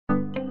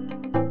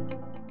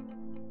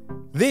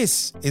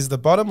This is The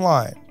Bottom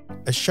Line,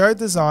 a show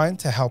designed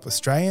to help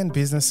Australian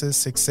businesses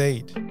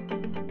succeed.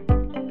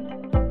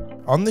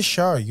 On the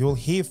show, you'll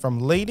hear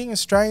from leading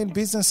Australian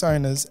business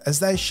owners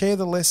as they share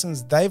the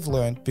lessons they've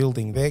learned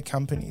building their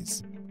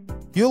companies.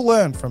 You'll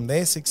learn from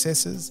their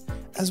successes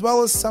as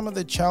well as some of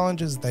the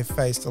challenges they've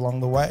faced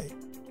along the way.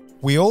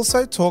 We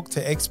also talk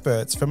to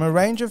experts from a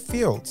range of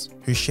fields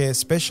who share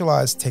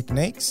specialised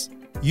techniques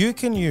you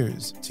can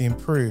use to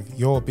improve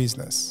your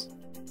business.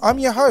 I'm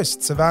your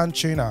host, Savan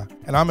Tuna,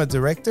 and I'm a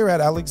director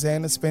at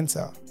Alexander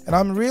Spencer, and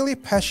I'm really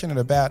passionate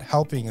about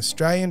helping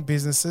Australian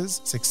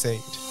businesses succeed.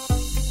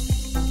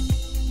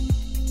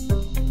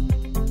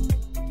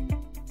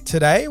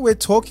 Today, we're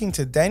talking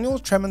to Daniel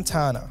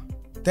Tramontana.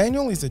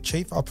 Daniel is the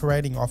Chief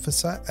Operating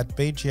Officer at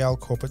BGL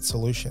Corporate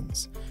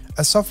Solutions,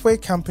 a software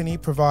company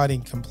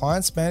providing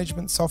compliance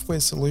management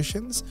software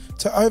solutions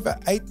to over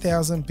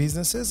 8,000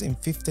 businesses in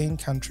 15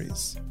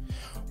 countries.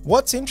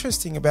 What's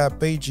interesting about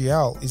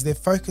BGL is their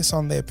focus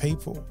on their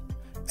people,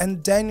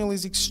 and Daniel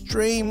is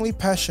extremely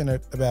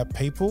passionate about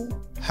people,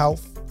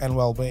 health, and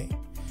well-being.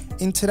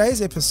 In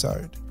today's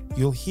episode,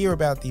 you'll hear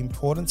about the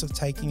importance of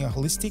taking a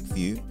holistic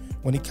view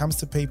when it comes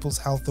to people's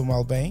health and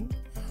well-being,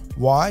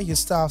 why your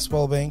staff's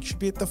well-being should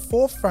be at the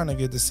forefront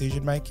of your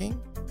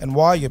decision-making, and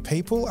why your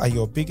people are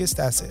your biggest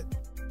asset.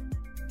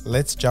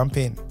 Let's jump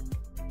in.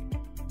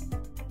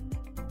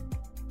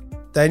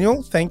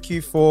 Daniel, thank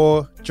you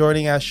for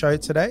joining our show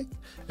today.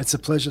 It's a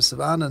pleasure,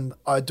 Savan, and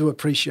I do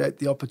appreciate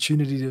the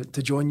opportunity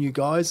to join you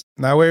guys.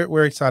 No,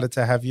 we're excited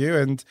to have you,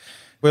 and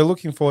we're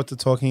looking forward to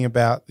talking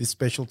about this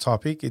special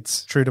topic.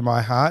 It's true to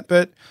my heart,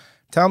 but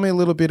tell me a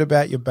little bit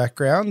about your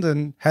background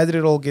and how did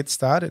it all get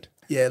started?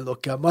 Yeah,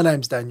 look, my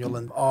name's Daniel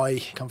and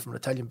I come from an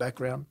Italian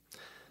background.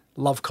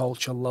 Love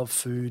culture, love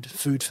food.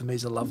 Food for me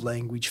is a love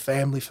language.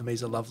 Family for me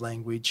is a love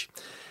language.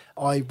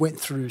 I went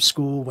through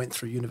school, went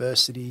through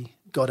university,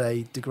 got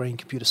a degree in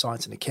computer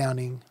science and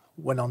accounting,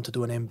 went on to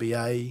do an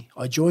MBA.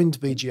 I joined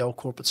BGL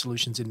Corporate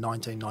Solutions in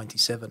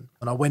 1997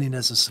 and I went in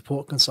as a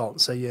support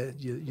consultant. So you're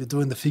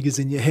doing the figures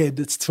in your head.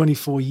 It's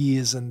 24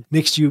 years and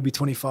next year will be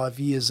 25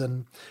 years.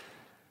 And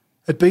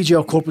at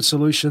BGL Corporate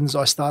Solutions,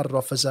 I started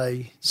off as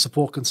a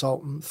support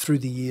consultant. Through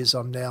the years,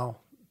 I'm now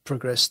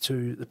progressed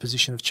to the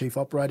position of Chief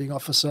Operating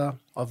Officer.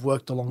 I've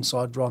worked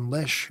alongside Ron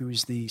Lesh, who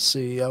is the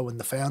CEO and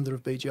the founder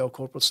of BGL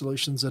Corporate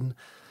Solutions. And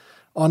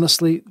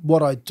honestly,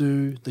 what I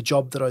do, the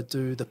job that I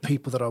do, the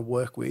people that I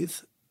work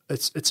with,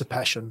 it's a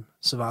passion,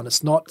 Savan.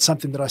 It's not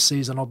something that I see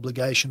as an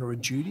obligation or a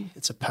duty.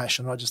 It's a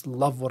passion. I just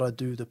love what I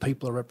do, the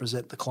people I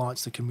represent, the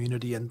clients, the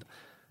community, and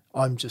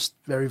I'm just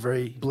very,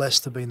 very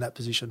blessed to be in that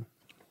position.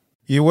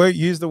 You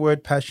used the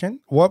word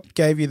passion. What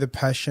gave you the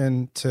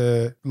passion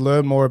to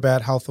learn more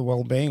about health and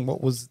well-being?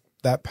 What was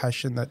that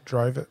passion that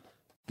drove it?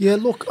 Yeah,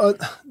 look,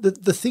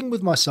 the thing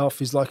with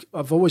myself is like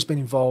I've always been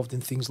involved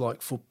in things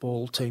like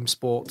football, team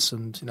sports,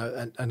 and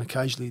and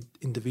occasionally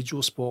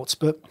individual sports.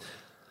 But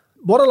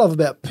what I love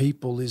about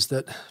people is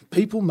that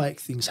people make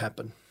things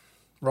happen,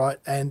 right?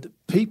 And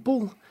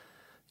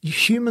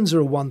humans are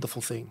a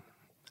wonderful thing.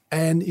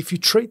 And if you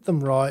treat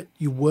them right,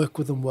 you work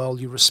with them well,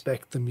 you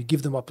respect them, you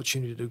give them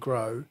opportunity to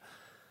grow,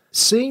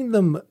 seeing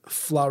them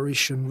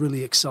flourish and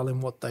really excel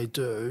in what they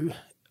do,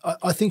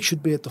 I think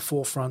should be at the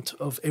forefront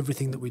of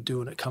everything that we do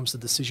when it comes to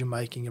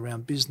decision-making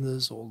around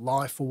business or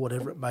life or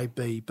whatever it may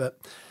be. But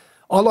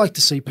I like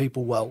to see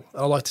people well.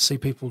 I like to see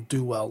people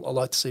do well. I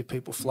like to see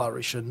people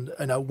flourish. And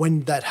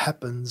when that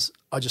happens,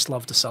 I just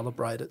love to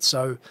celebrate it.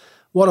 So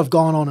what I've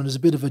gone on is a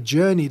bit of a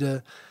journey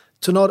to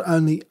not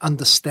only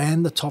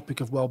understand the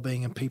topic of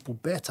well-being and people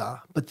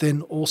better, but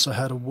then also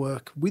how to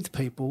work with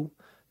people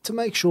to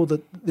make sure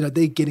that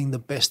they're getting the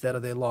best out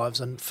of their lives.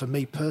 And for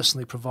me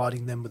personally,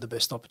 providing them with the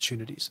best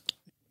opportunities.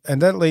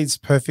 And that leads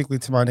perfectly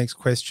to my next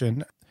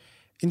question.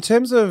 In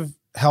terms of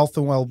health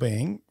and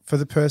well-being, for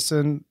the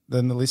person,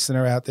 then the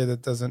listener out there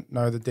that doesn't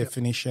know the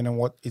definition and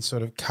what it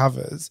sort of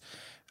covers,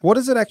 what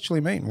does it actually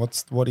mean?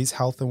 What is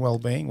health and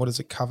well-being? What does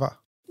it cover?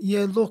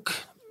 Yeah, look,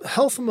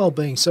 health and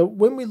well-being. So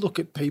when we look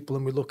at people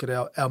and we look at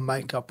our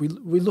makeup, we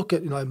look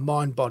at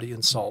mind, body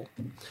and soul.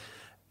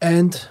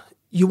 And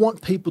you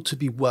want people to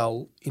be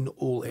well in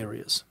all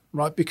areas,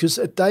 right? Because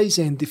at day's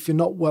end, if you're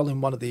not well in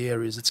one of the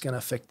areas, it's going to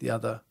affect the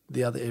other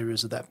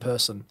areas of that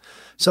person.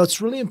 So it's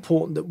really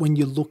important that when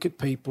you look at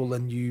people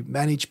and you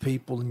manage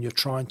people and you're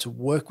trying to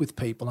work with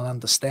people and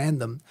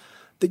understand them,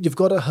 that you've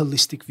got a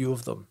holistic view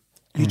of them.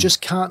 You just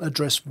can't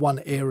address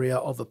one area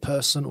of a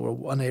person or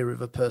one area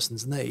of a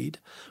person's need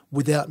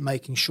without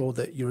making sure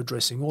that you're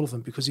addressing all of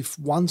them. Because if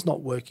one's not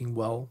working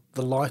well,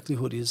 the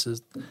likelihood is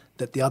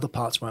that the other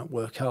parts won't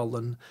work well.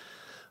 And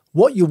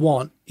what you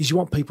want is you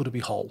want people to be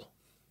whole.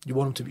 You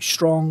want them to be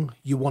strong.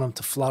 You want them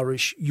to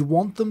flourish. You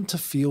want them to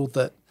feel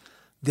that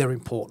they're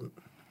important.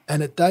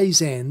 And at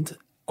day's end,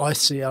 I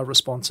see our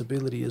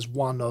responsibility as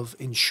one of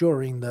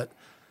ensuring that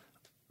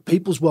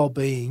people's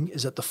well-being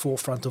is at the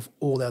forefront of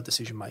all our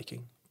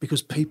decision-making,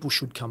 because people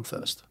should come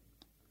first.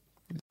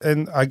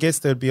 And I guess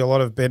there'd be a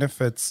lot of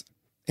benefits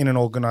in an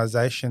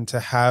organisation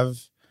to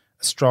have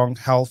strong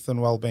health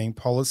and well-being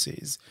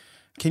policies.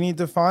 Can you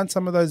define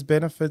some of those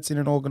benefits in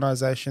an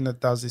organization that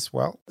does this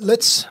well?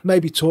 Let's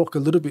maybe talk a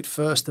little bit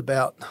first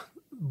about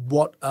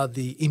what are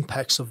the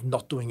impacts of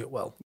not doing it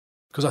well,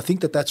 because I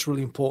think that that's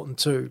really important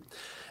too.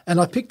 And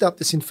I picked up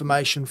this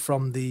information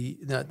from the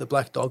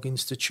Black Dog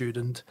Institute,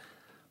 and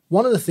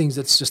one of the things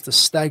that's just a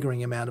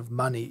staggering amount of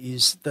money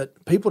is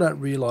that people don't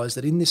realise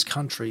that in this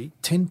country,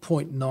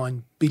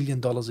 $10.9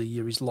 billion a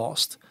year is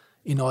lost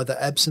in either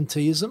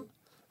absenteeism,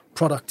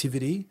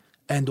 productivity,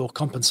 and or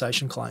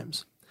compensation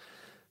claims.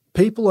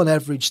 People on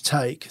average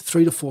take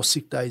 3 to 4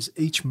 sick days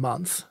each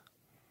month,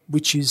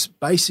 which is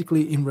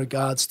basically in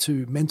regards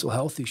to mental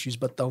health issues,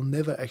 but they'll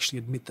never actually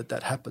admit that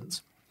that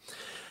happens.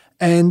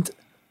 And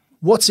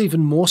what's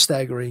even more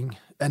staggering,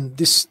 and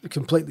this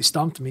completely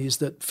stumped me, is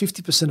that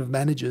 50% of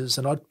managers,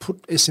 and I'd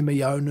put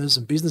SME owners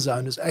and business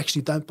owners,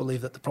 actually don't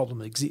believe that the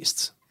problem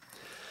exists.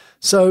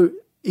 So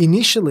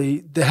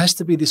initially, there has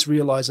to be this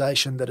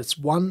realisation that it's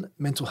one,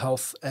 mental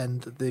health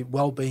and the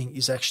well-being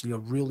is actually a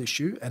real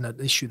issue and an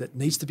issue that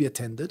needs to be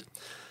attended.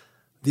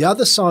 The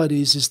other side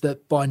is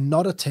that by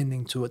not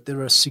attending to it,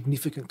 there are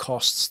significant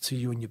costs to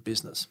you and your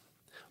business.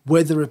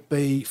 Whether it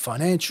be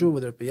financial,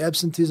 whether it be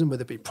absenteeism,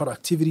 whether it be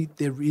productivity,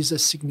 there is a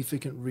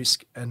significant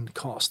risk and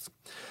cost.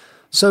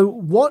 So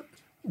what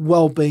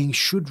well-being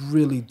should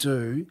really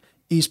do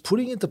is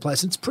putting into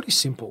place, and it's pretty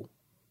simple,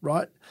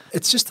 right?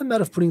 It's just a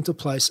matter of putting into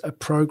place a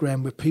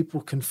program where people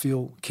can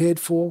feel cared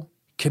for,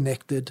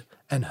 connected,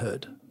 and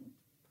heard.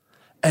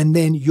 And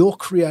then you're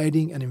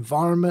creating an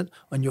environment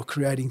and you're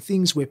creating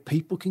things where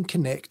people can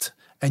connect,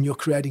 and you're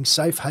creating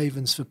safe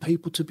havens for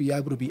people to be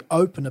able to be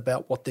open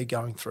about what they're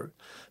going through.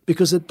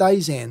 Because at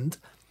day's end,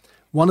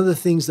 one of the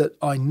things that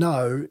I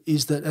know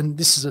is that, and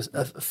this is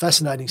a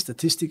fascinating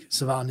statistic,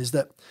 Savan, is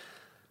that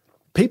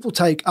people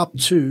take up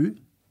to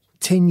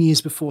 10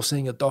 years before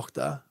seeing a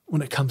doctor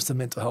when it comes to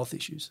mental health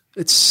issues.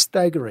 It's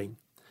staggering.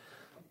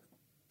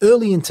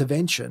 Early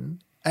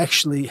intervention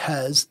actually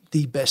has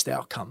the best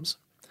outcomes.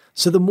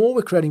 So the more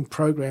we're creating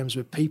programs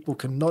where people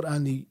can not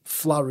only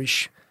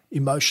flourish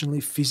emotionally,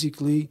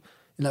 physically,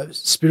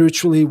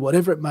 spiritually,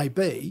 whatever it may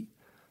be,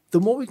 the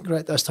more we can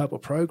create those type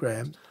of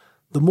programs,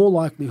 the more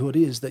likelihood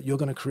is that you're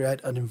going to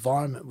create an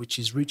environment which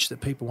is rich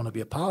that people want to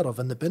be a part of,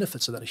 and the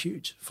benefits of that are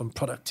huge, from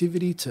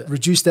productivity to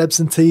reduced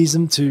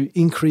absenteeism to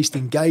increased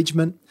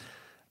engagement.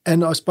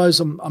 And I suppose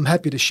I'm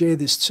happy to share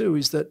this too,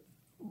 is that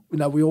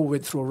we all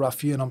went through a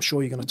rough year, and I'm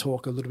sure you're going to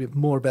talk a little bit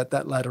more about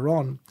that later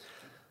on.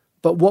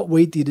 But what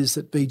we did is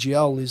that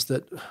BGL is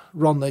that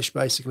Ron Leash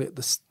basically at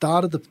the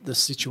start of the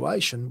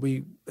situation,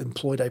 we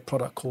employed a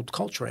product called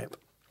Culture Amp.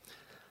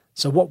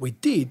 So what we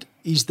did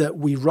is that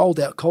we rolled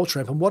out Culture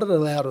Amp, and what it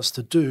allowed us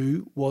to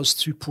do was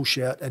to push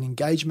out an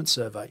engagement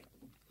survey.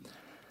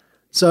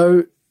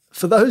 So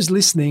for those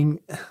listening,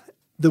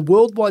 the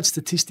worldwide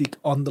statistic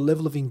on the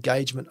level of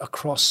engagement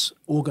across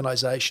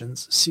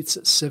organisations sits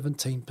at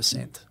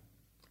 17%,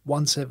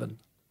 1-7.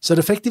 So it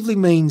effectively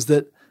means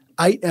that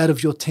 8 out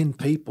of your 10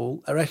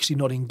 people are actually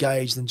not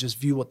engaged and just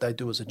view what they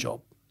do as a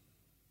job.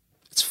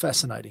 It's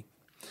fascinating.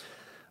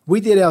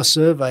 We did our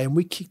survey and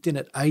we kicked in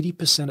at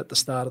 80% at the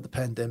start of the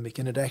pandemic,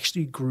 and it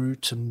actually grew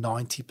to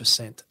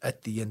 90%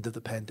 at the end of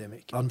the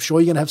pandemic. I'm sure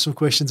you're going to have some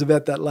questions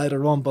about that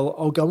later on, but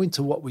I'll go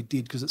into what we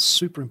did because it's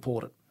super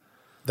important.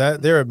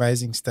 They're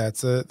amazing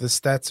stats. The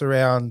stats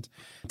around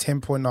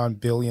 $10.9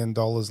 billion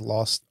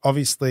lost.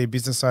 Obviously,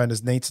 business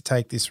owners need to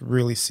take this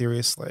really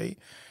seriously.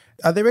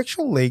 Are there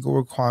actual legal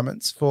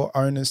requirements for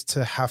owners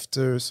to have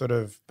to sort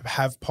of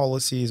have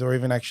policies or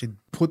even actually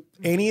put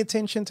any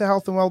attention to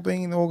health and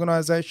well-being in the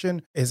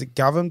organisation? Is it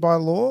governed by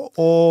law,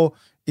 or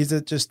is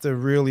it just a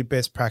really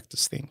best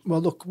practice thing? Well,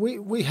 look,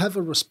 we have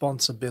a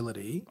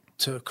responsibility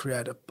to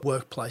create a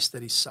workplace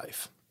that is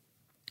safe.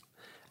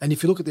 And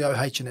if you look at the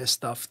OH&S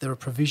stuff, there are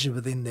provisions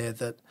within there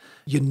that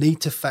you need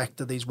to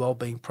factor these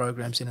wellbeing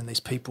programs in and these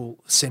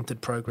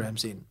people-centred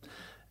programs in.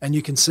 And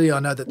you can see,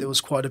 I know that there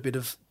was quite a bit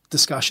of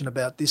discussion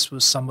about this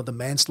was some of the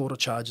manslaughter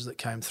charges that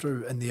came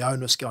through and the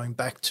onus going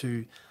back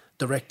to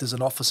directors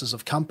and officers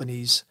of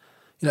companies,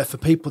 for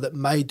people that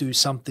may do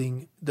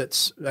something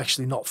that's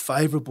actually not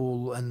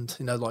favourable and,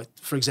 like,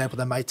 for example,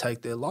 they may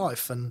take their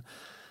life, and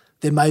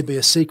there may be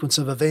a sequence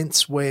of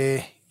events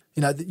where,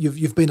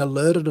 you've been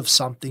alerted of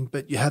something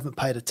but you haven't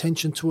paid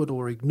attention to it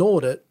or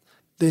ignored it,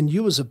 then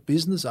you as a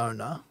business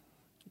owner,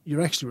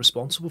 you're actually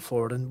responsible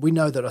for it. And we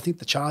know that I think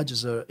the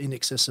charges are in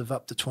excess of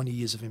up to 20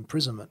 years of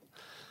imprisonment.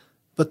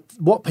 But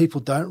what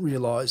people don't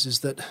realise is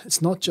that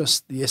it's not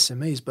just the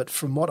SMEs, but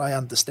from what I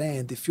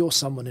understand, if you're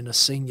someone in a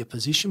senior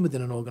position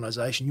within an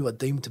organisation, you are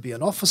deemed to be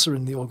an officer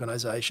in the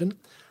organisation,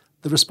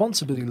 the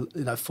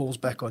responsibility falls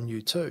back on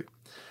you too.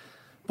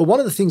 But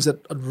one of the things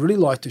that I'd really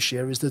like to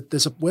share is that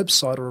there's a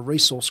website or a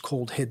resource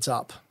called Heads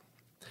Up,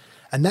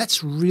 and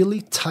that's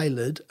really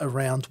tailored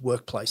around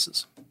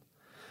workplaces.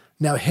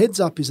 Now, Heads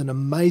Up is an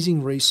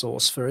amazing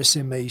resource for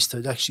SMEs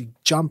to actually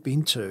jump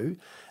into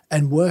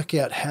and work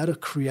out how to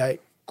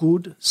create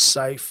good,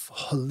 safe,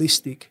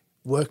 holistic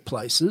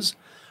workplaces,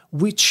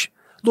 which,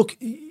 look,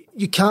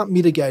 you can't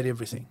mitigate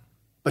everything.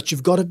 But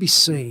you've got to be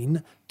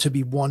seen to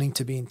be wanting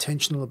to be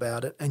intentional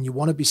about it, and you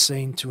want to be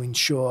seen to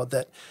ensure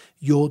that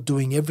you're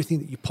doing everything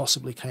that you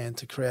possibly can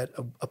to create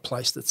a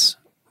place that's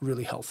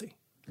really healthy.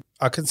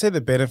 I can see the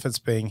benefits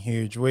being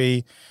huge.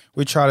 We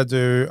try to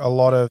do a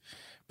lot of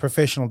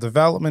professional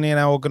development in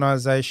our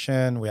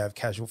organization. We have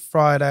casual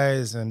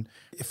Fridays, and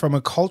from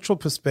a cultural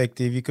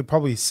perspective, you could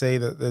probably see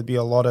that there'd be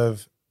a lot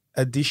of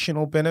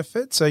additional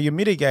benefits. So you're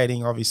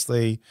mitigating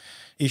obviously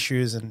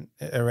issues and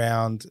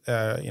around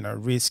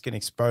risk and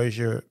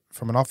exposure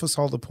from an office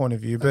holder point of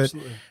view. But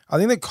Absolutely. I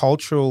think the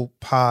cultural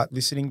part,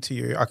 listening to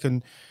you, I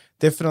can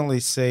definitely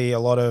see a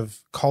lot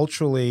of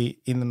culturally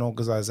in an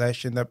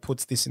organization that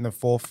puts this in the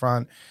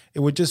forefront. It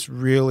would just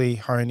really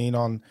hone in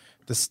on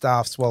the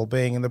staff's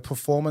well-being, and the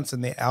performance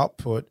and the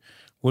output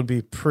would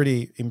be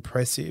pretty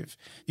impressive.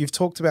 You've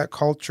talked about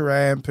Culture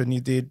Amp, and you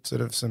did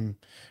sort of some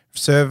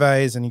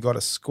surveys and you got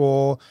a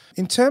score.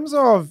 In terms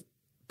of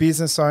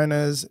business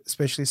owners,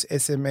 especially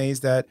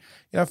SMEs that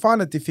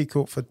find it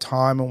difficult for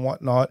time and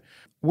whatnot,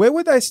 where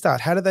would they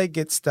start? How do they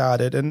get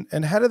started?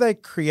 And how do they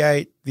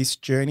create this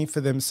journey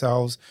for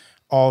themselves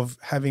of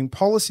having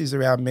policies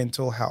around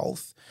mental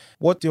health?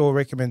 What are your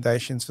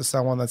recommendations for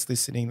someone that's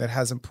listening that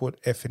hasn't put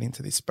effort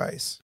into this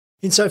space?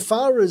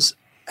 Insofar as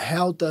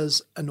how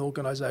does an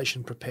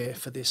organisation prepare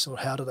for this, or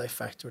how do they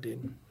factor it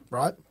in,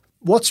 right?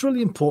 What's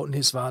really important,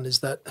 Isvan, is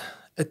that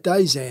at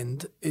day's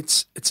end,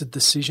 it's a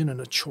decision and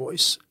a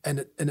choice, and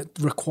it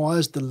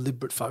requires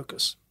deliberate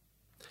focus.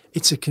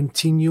 It's a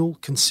continual,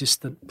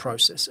 consistent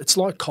process. It's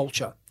like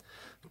culture.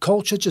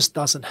 Culture just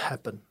doesn't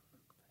happen.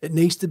 It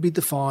needs to be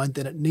defined,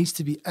 and it needs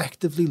to be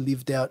actively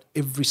lived out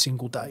every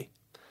single day.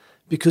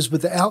 Because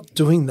without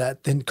doing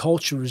that, then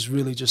culture is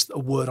really just a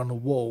word on a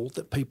wall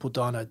that people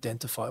don't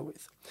identify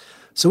with.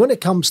 So when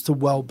it comes to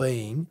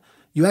well-being,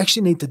 you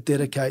actually need to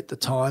dedicate the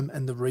time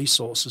and the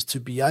resources to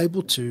be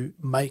able to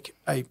make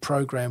a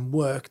program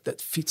work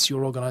that fits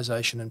your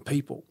organisation and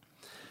people.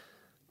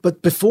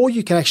 But before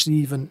you can actually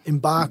even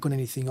embark on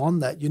anything on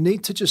that, you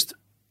need to just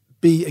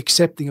be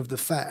accepting of the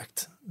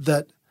fact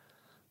that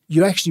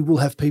you actually will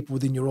have people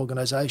within your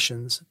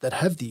organisations that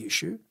have the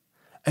issue,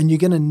 and you're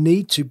going to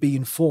need to be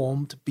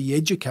informed, be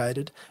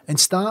educated, and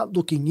start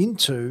looking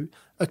into,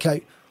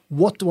 okay,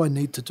 what do I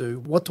need to do?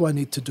 What do I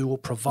need to do or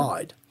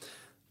provide?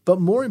 But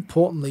more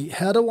importantly,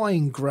 how do I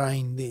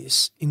ingrain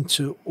this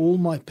into all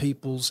my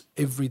people's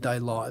everyday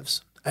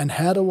lives? And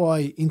how do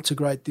I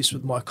integrate this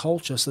with my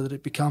culture so that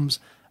it becomes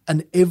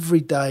an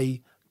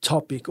everyday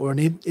topic or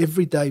an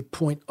everyday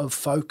point of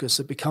focus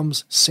that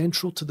becomes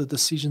central to the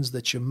decisions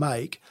that you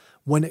make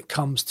when it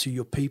comes to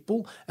your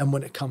people and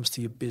when it comes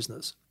to your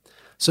business?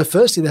 So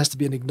firstly, there has to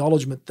be an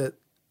acknowledgement that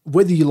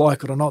whether you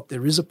like it or not,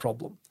 there is a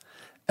problem.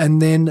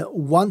 And then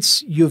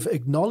once you've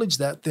acknowledged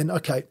that, then,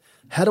 okay,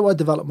 how do I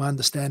develop my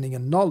understanding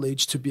and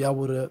knowledge to be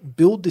able to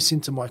build this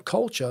into my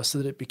culture so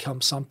that it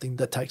becomes something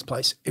that takes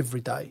place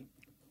every day?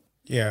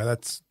 Yeah,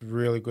 that's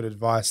really good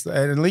advice.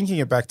 And linking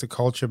it back to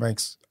culture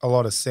makes a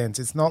lot of sense.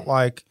 It's not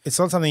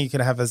something you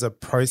can have as a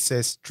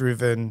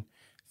process-driven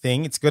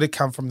thing. It's got to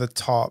come from the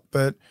top.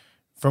 But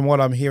from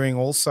what I'm hearing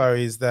also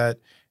is that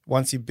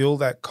once you build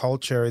that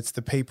culture, it's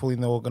the people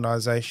in the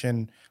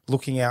organization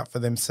looking out for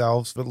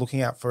themselves, but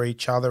looking out for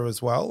each other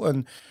as well.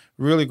 And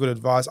really good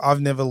advice. I've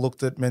never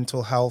looked at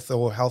mental health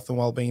or health and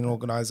wellbeing in an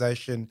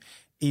organization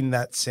in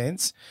that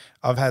sense.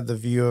 I've had the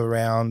view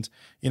around,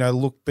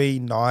 be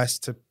nice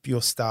to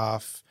your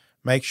staff,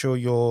 make sure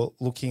you're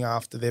looking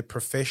after their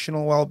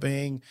professional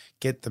wellbeing,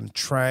 get them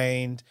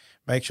trained,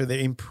 make sure they're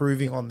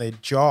improving on their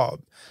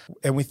job.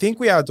 And we think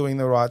we are doing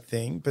the right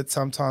thing, but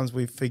sometimes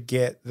we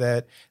forget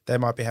that they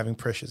might be having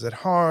pressures at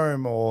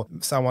home, or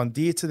someone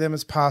dear to them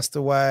has passed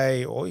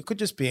away, or it could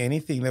just be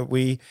anything that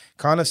we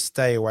kind of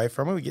stay away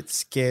from, and we get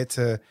scared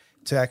to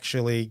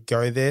actually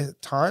go there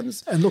at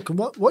times. And look,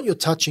 what you're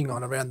touching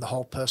on around the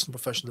whole personal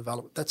professional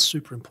development, that's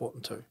super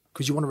important too,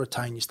 because you want to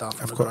retain your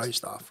staff and grow your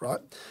staff, right?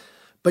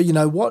 But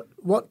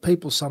what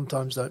people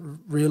sometimes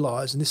don't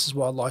realise, and this is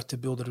why I like to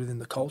build it within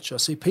the culture.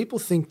 See, people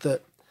think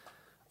that,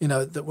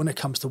 that when it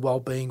comes to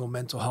well-being or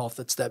mental health,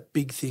 it's that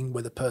big thing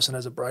where the person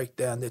has a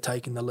breakdown, they're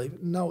taking the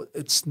leave. No,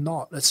 it's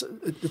not.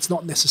 It's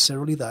not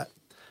necessarily that.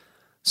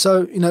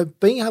 So,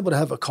 being able to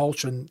have a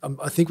culture, and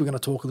I think we're going to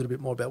talk a little bit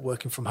more about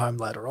working from home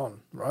later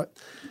on, right?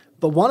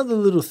 But one of the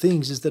little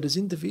things is that as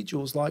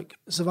individuals, like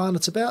Savannah,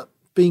 it's about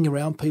being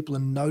around people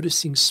and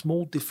noticing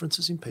small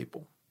differences in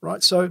people,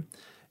 right? So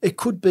it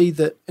could be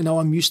that,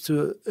 we're used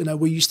to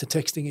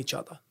texting each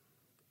other,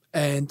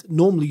 and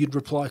normally you'd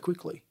reply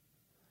quickly,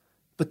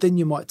 but then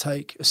you might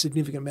take a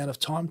significant amount of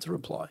time to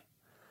reply.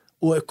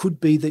 Or it could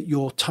be that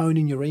your tone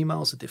in your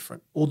emails are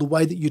different, or the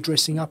way that you're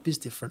dressing up is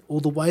different, or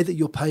the way that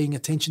you're paying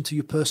attention to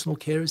your personal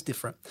care is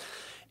different.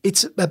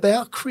 It's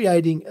about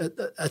creating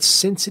a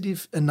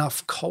sensitive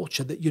enough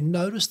culture that you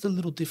notice the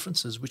little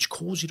differences, which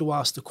cause you to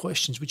ask the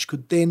questions, which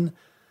could then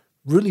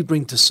really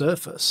bring to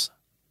surface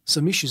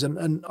some issues.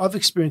 And I've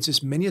experienced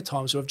this many a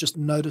times where I've just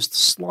noticed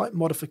slight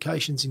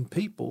modifications in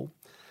people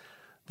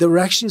that were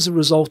actually as a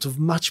result of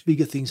much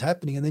bigger things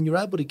happening. And then you're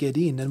able to get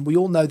in, and we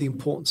all know the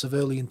importance of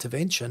early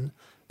intervention,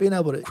 being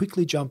able to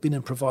quickly jump in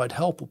and provide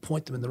help or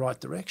point them in the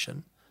right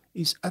direction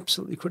is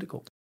absolutely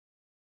critical.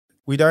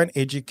 We don't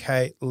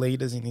educate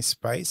leaders in this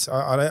space.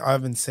 I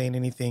haven't seen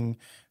anything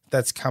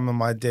that's come on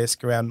my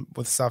desk around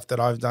with stuff that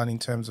I've done in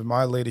terms of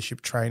my leadership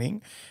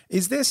training.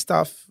 Is there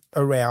stuff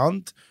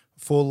around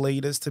for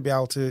leaders to be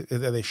able to,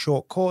 are there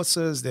short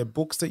courses, there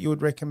books that you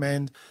would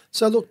recommend?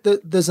 So look,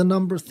 there's a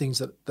number of things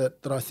that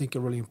I think are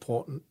really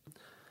important.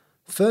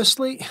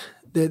 Firstly,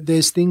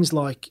 there's things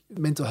like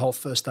mental health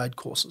first aid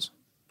courses,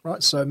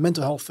 right? So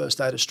Mental Health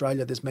First Aid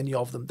Australia, there's many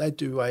of them. They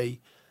do a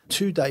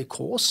 2-day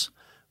course,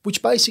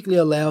 which basically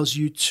allows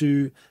you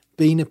to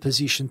be in a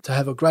position to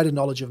have a greater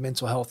knowledge of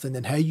mental health and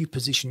then how you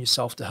position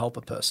yourself to help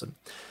a person.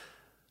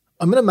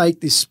 I'm going to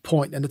make this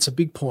point, and it's a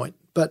big point,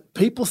 but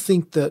people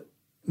think that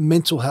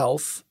mental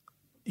health,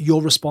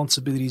 your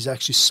responsibility is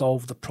actually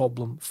solve the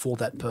problem for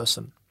that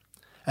person.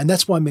 And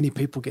that's why many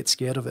people get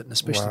scared of it, and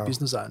especially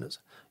business owners.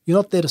 You're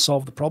not there to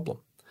solve the problem.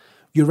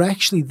 You're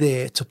actually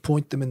there to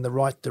point them in the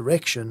right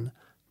direction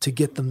to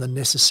get them the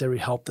necessary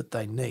help that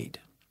they need.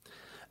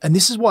 And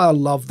this is why I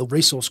love the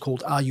resource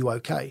called Are You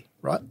OK,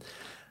 right?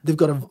 They've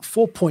got a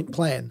 4-point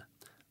plan.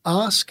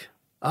 Ask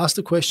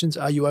the questions,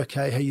 are you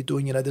okay? How are you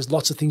doing? There's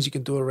lots of things you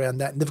can do around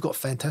that. And they've got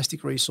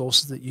fantastic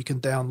resources that you can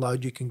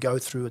download, you can go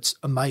through. It's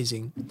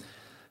amazing.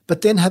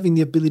 But then having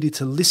the ability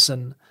to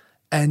listen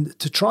and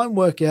to try and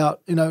work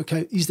out,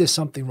 okay, is there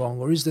something wrong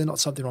or is there not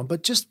something wrong?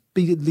 But just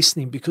be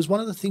listening, because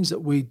one of the things that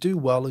we do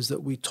well is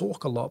that we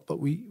talk a lot, but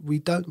we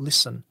don't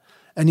listen.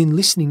 And in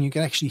listening, you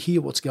can actually hear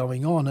what's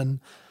going on.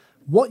 And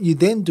what you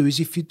then do is,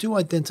 if you do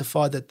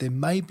identify that there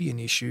may be an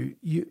issue,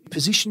 you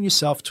position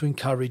yourself to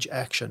encourage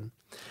action.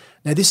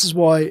 Now, this is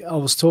why I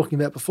was talking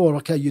about before,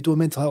 okay, you do a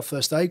mental health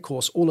first aid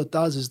course, all it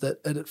does is that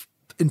it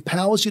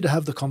empowers you to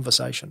have the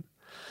conversation.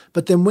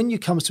 But then when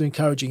it comes to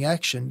encouraging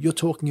action, you're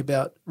talking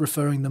about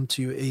referring them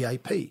to your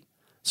EAP,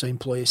 so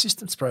Employee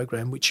Assistance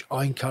Program, which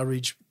I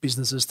encourage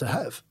businesses to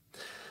have.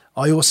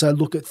 I also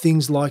look at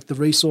things like the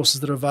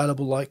resources that are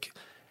available, like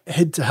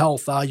Head to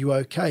Health, Are You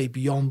OK,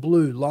 Beyond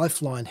Blue,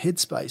 Lifeline,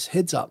 Headspace,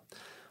 Heads Up.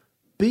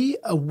 Be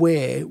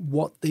aware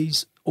what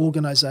these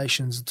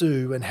organisations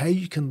do and how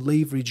you can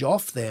leverage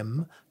off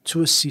them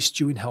to assist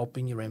you in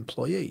helping your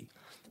employee.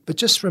 But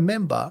just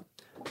remember,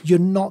 you're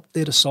not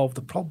there to solve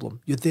the problem.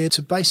 You're there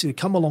to basically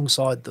come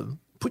alongside them,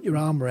 put your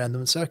arm around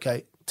them and say,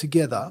 okay,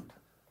 together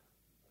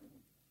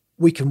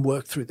we can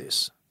work through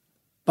this.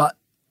 But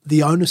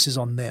the onus is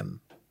on them,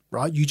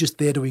 right? You're just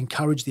there to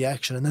encourage the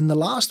action. And then the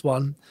last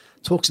one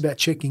talks about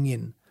checking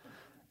in.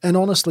 And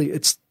honestly,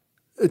 it's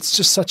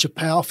just such a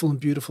powerful and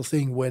beautiful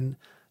thing when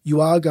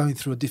you are going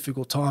through a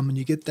difficult time and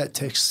you get that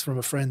text from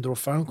a friend or a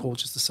phone call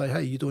just to say,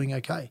 hey, you're doing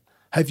okay.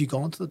 Have you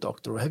gone to the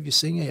doctor or have you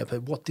seen EAP?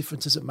 What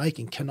difference is it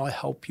making? Can I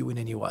help you in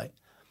any way?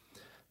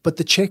 But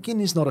the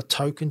check-in is not a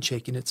token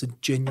check-in. It's a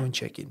genuine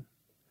check-in.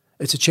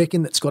 It's a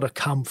check-in that's got to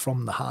come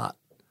from the heart,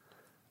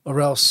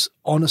 or else,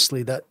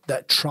 honestly,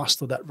 that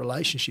trust or that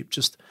relationship,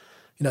 just,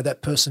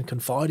 that person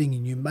confiding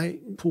in you may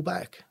pull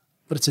back.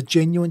 But it's a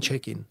genuine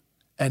check-in,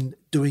 and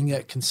doing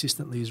that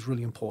consistently is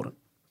really important.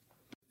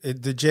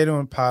 The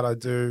genuine part I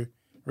do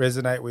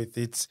resonate with.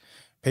 It's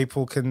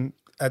people can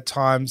at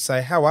times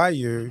say, how are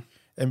you?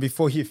 And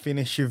before you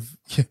finish,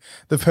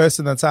 the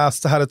person that's asked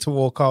started to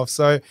walk off.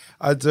 So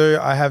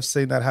I have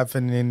seen that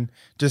happen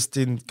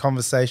in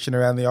conversation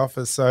around the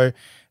office. So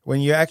when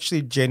you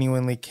actually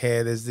genuinely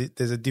care, there's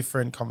a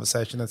different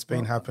conversation that's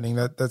been happening.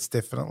 That's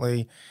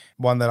definitely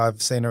one that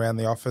I've seen around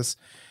the office.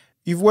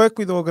 You've worked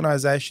with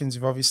organisations,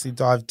 you've obviously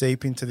dived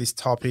deep into this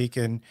topic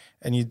and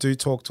you do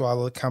talk to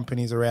other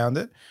companies around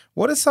it.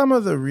 What are some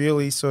of the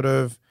really sort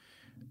of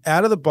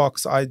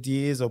out-of-the-box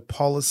ideas or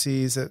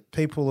policies that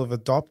people have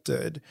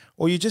adopted,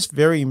 or you're just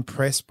very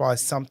impressed by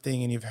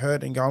something and you've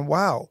heard and gone,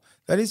 wow,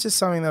 that is just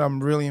something that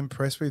I'm really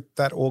impressed with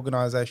that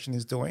organisation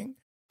is doing?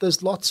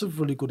 There's lots of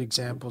really good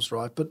examples,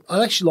 right? But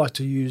I'd actually like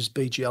to use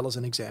BGL as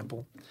an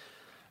example.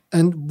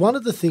 And one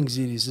of the things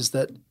is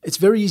that it's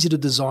very easy to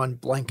design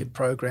blanket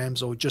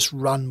programs or just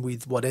run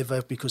with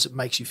whatever because it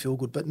makes you feel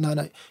good. But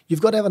no,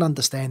 you've got to have an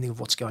understanding of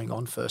what's going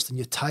on first, and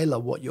you tailor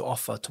what you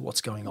offer to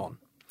what's going on.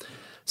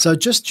 So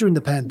just during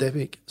the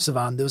pandemic,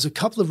 Sivan, there was a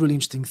couple of really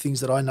interesting things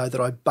that I know that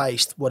I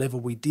based whatever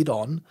we did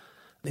on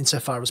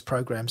insofar as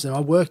programs. And I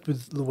worked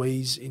with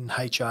Louise in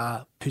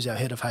HR, who's our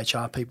head of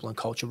HR, people and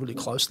culture, really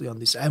closely on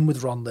this, and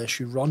with Ron Lesh,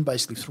 who Ron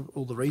basically threw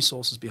all the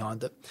resources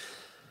behind it.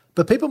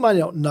 But people may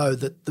not know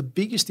that the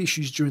biggest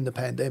issues during the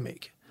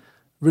pandemic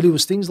really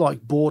was things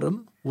like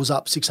boredom was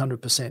up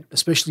 600%,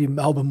 especially in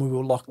Melbourne. We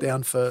were locked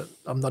down for,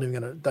 don't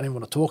even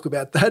want to talk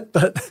about that,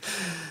 but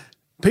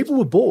people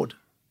were bored.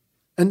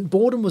 And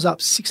boredom was up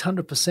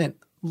 600%.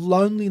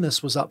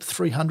 Loneliness was up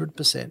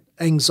 300%.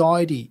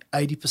 Anxiety,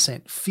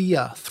 80%.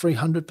 Fear,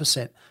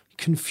 300%.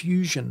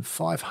 Confusion,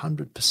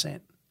 500%.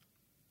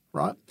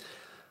 Right?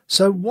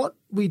 So what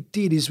we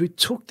did is we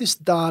took this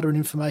data and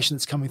information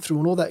that's coming through,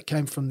 and all that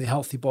came from the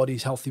Healthy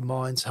Bodies, Healthy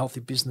Minds,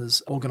 Healthy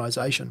Business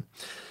organisation.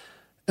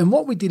 And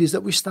what we did is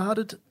that we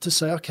started to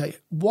say, okay,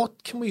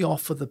 what can we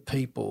offer the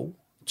people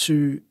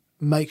to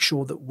make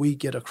sure that we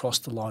get across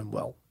the line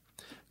well?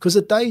 Because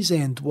at day's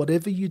end,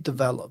 whatever you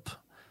develop,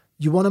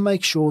 you want to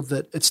make sure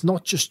that it's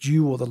not just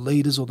you or the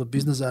leaders or the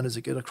business owners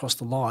that get across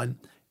the line.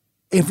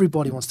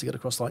 Everybody wants to get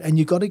across the line, and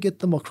you got to get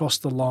them across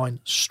the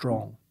line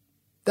strong.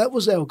 That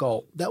was our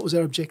goal. That was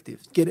our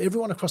objective. Get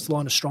everyone across the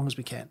line as strong as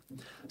we can.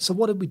 So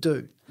what did we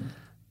do?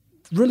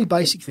 Really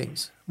basic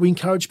things. We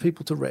encourage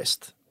people to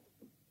rest.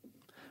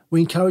 We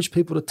encourage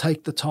people to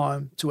take the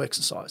time to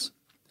exercise.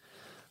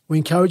 We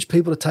encourage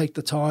people to take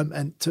the time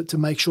and to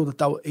make sure that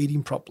they were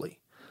eating properly.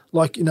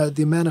 Like,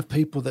 the amount of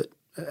people that,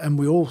 and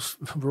we're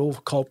all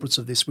culprits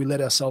of this. We let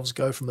ourselves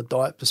go from a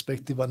diet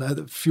perspective. I know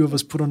that a few of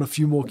us put on a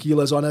few more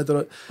kilos. I know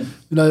that,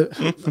 I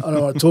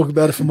don't want to talk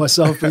about it for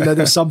myself, but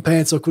there's some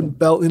pants I couldn't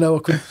belt,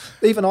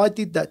 even I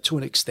did that to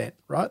an extent,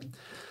 right?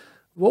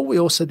 What we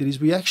also did is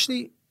we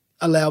actually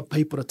allowed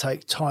people to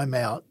take time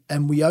out,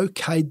 and we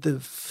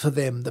okayed for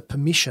them the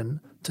permission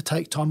to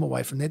take time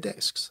away from their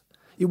desks.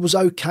 It was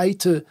okay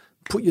to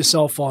put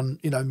yourself on,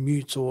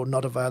 mute or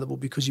not available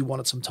because you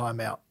wanted some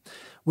time out.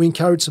 We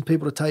encouraged some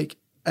people to take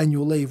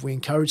annual leave. We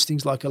encourage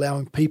things like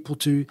allowing people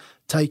to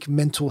take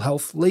mental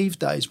health leave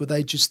days where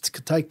they just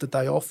could take the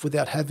day off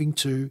without having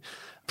to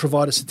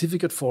provide a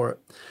certificate for it.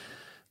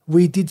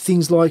 We did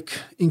things like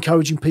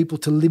encouraging people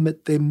to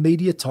limit their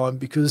media time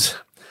because,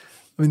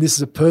 this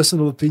is a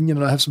personal opinion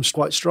and I have some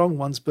quite strong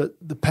ones, but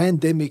the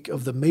pandemic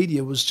of the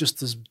media was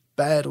just as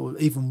bad or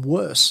even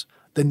worse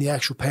than the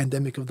actual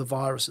pandemic of the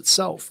virus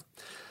itself.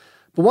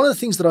 But one of the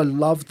things that I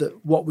loved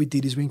that what we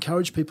did is we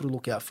encouraged people to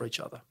look out for each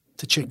other,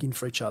 to check in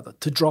for each other,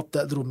 to drop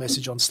that little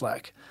message on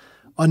Slack.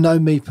 I know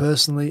me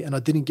personally, and I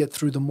didn't get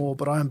through them all,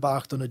 but I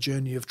embarked on a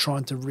journey of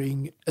trying to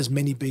ring as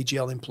many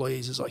BGL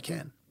employees as I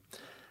can.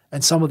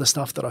 And some of the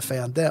stuff that I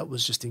found out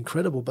was just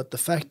incredible. But the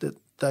fact that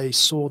they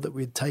saw that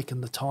we'd taken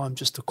the time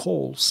just to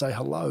call, say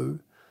hello,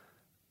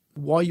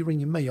 why are you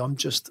ringing me? I'm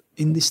just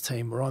in this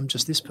team or I'm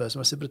just this person.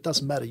 I said, but it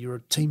doesn't matter. You're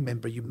a team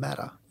member. You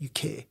matter. You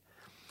care.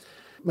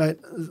 Mate,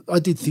 I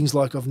did things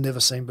like I've never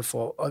seen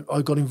before.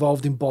 I got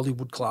involved in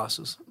Bollywood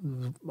classes.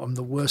 I'm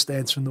the worst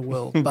dancer in the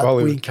world, but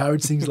we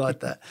encourage things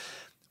like that.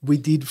 We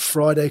did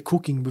Friday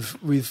cooking with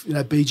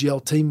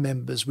BGL team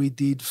members. We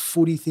did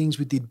footy things.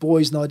 We did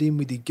boys' night in.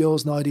 We did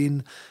girls' night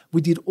in.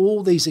 We did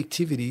all these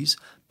activities.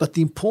 But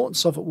the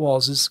importance of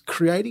it is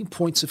creating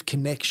points of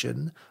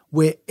connection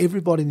where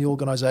everybody in the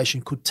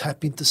organisation could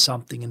tap into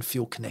something and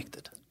feel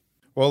connected.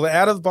 Well, the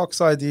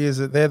out-of-the-box ideas,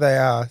 there they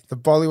are. The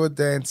Bollywood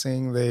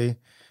dancing,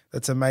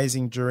 that's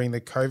amazing during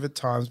the COVID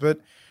times. But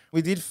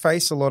we did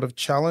face a lot of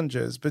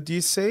challenges. But do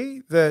you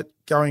see that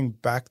going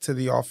back to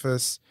the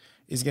office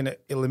is going to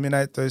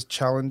eliminate those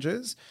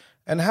challenges?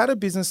 And how do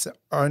business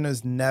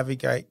owners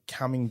navigate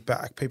coming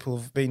back? People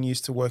have been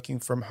used to working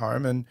from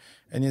home and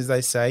as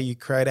they say, you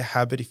create a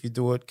habit if you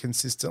do it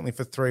consistently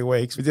for 3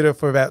 weeks. We did it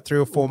for about 3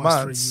 or 4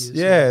 months. 3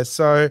 years,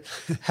 So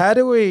how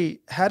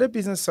do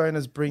business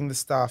owners bring the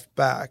staff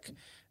back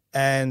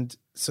and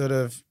sort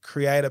of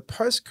create a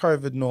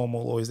post-COVID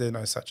normal, or is there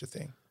no such a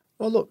thing?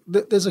 Well, look,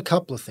 there's a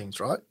couple of things,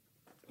 right?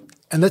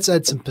 And let's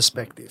add some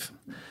perspective.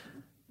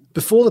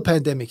 Before the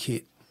pandemic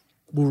hit,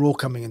 we were all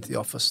coming into the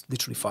office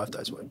literally 5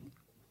 days a week.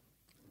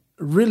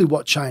 Really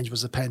what changed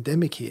was the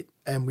pandemic hit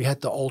and we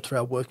had to alter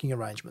our working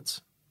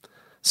arrangements.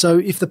 So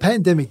if the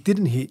pandemic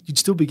didn't hit, you'd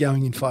still be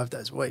going in 5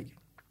 days a week.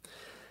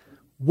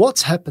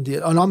 What's happened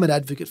here, and I'm an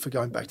advocate for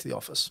going back to the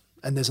office,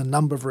 and there's a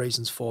number of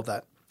reasons for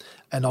that,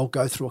 and I'll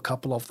go through a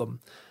couple of them.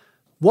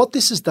 What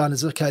this has done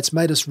is, it's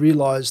made us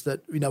realise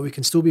that, we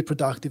can still be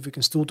productive, we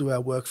can still do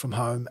our work from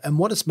home. And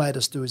what it's made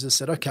us do is it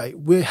said,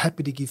 we're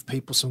happy to give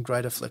people some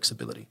greater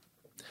flexibility.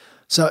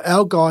 So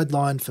our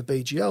guideline for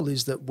BGL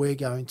is that we're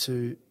going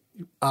to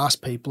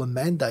ask people and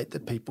mandate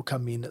that people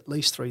come in at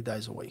least 3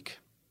 days a week.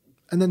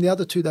 And then the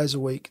other 2 days a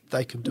week,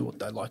 they can do what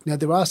they like. Now,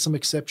 there are some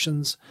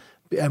exceptions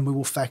and we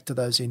will factor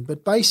those in.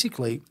 But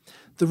basically,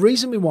 the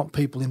reason we want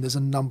people in, there's a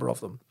number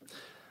of them.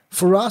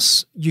 For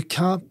us, you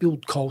can't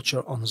build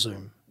culture on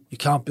Zoom. You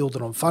can't build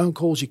it on phone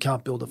calls. You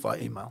can't build it via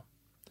email.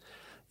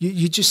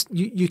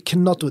 You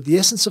cannot do it. The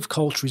essence of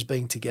culture is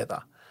being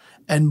together.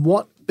 And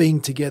what being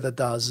together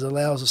does is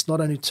allows us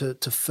not only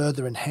to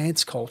further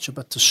enhance culture,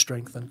 but to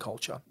strengthen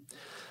culture.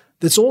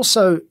 That's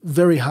also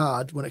very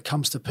hard when it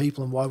comes to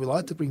people and why we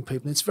like to bring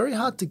people in. It's very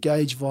hard to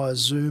gauge via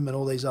Zoom and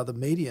all these other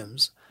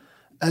mediums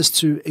as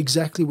to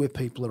exactly where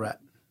people are at.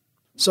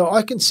 So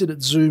I can sit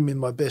at Zoom in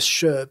my best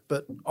shirt,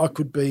 but I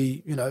could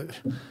be,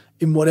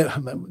 in whatever.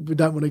 We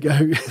don't want to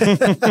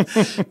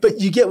go. But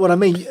you get what I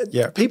mean.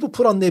 Yeah. People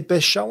put on their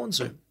best show on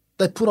Zoom.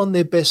 They put on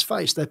their best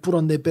face. They put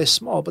on their best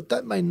smile. But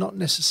that may not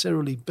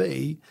necessarily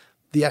be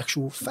the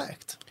actual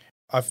fact.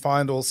 I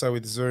find also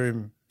with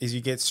Zoom is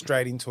you get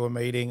straight into a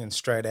meeting and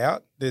straight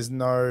out. There's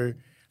no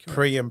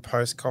pre and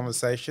post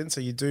conversation. So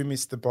you do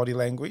miss the body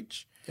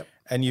language. Yep.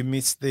 And you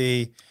miss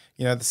the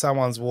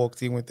someone's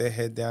walked in with their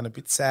head down a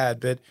bit sad.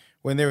 But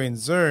when they're in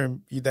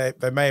Zoom, they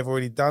may have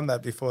already done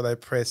that before they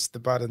press the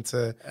button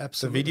to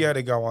the video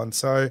to go on.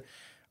 So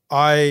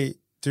I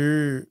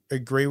do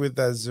agree with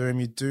that Zoom.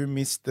 You do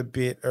miss the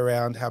bit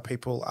around how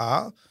people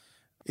are.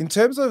 In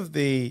terms of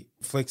the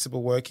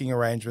flexible working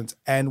arrangements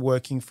and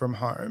working from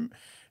home,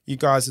 you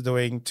guys are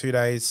doing 2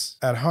 days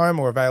at home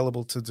or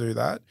available to do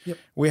that. Yep.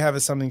 We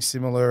have something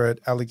similar at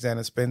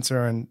Alexander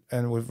Spencer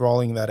and we're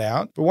rolling that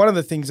out. But one of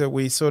the things that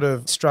we sort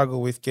of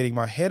struggle with getting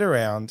my head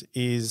around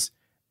is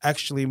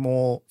actually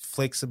more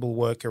flexible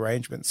work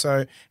arrangements.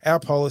 So our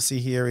policy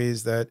here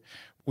is that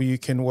you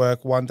can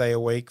work 1 day a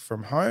week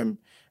from home.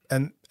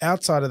 And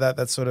outside of that,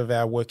 that's sort of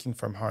our working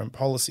from home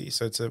policy.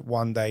 So it's a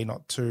 1 day,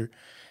 not two.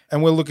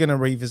 And we're looking to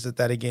revisit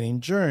that again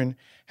in June.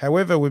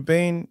 However, we've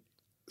been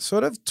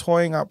sort of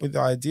toying up with the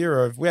idea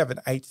of we have an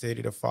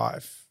 8:30 to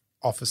 5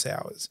 office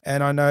hours.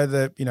 And I know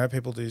that,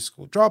 people do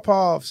school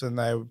drop-offs and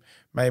they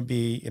may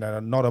be,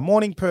 not a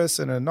morning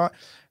person and not.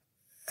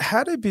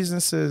 How do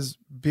businesses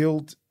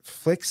build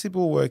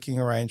flexible working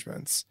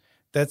arrangements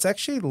that's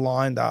actually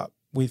lined up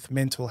with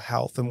mental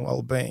health and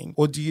well-being?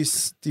 Or do you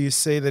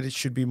see that it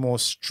should be more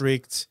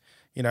strict?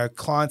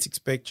 Clients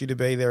expect you to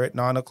be there at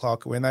 9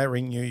 o'clock. When they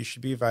ring you, you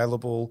should be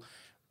available.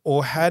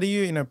 Or how do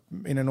you,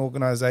 in an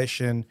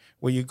organization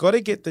where you've got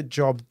to get the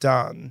job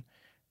done,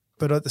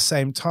 but at the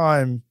same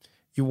time,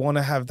 you want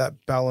to have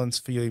that balance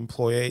for your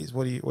employees?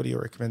 What are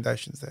your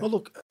recommendations there? Well,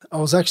 look, I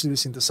was actually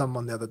listening to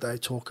someone the other day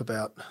talk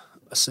about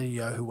a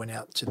CEO who went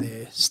out to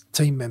their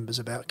team members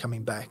about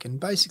coming back and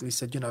basically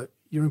said,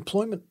 your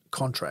employment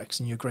contracts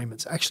and your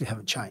agreements actually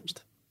haven't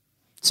changed.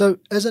 So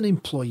as an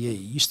employee,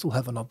 you still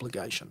have an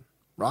obligation,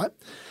 right?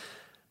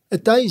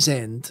 At day's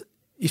end,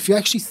 if you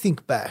actually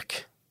think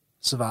back,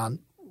 Savan,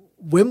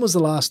 when was the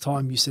last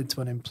time you said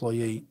to an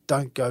employee,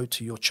 don't go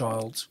to your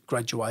child's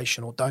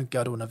graduation, or don't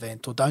go to an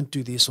event, or don't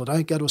do this, or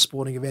don't go to a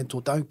sporting event,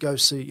 or don't go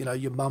see,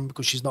 your mum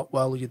because she's not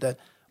well, or your dad?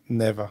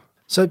 Never.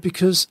 So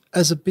because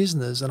as a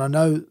business, and I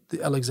know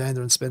the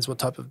Alexander and Spencer, what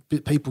type of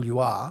people you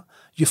are,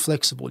 you're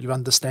flexible, you're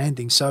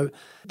understanding. So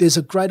there's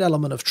a great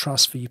element of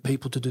trust for you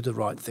people to do the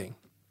right thing.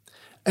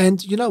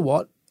 And you know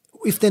what?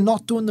 If they're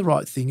not doing the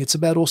right thing, it's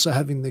about also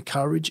having the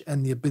courage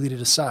and the ability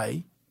to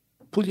say,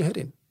 pull your head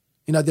in.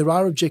 There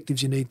are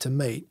objectives you need to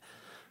meet.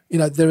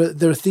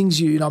 There are things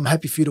I'm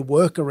happy for you to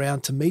work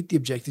around to meet the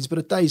objectives, but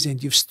at day's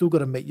end, you've still got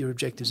to meet your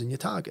objectives and your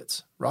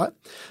targets, right?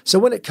 So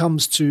when it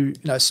comes to,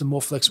 some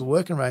more flexible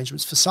working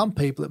arrangements, for some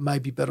people, it may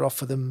be better off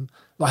for them.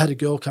 I had a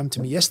girl come to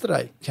me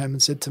yesterday, came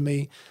and said to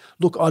me,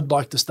 look, I'd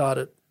like to start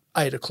at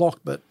 8 o'clock,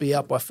 but be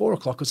out by 4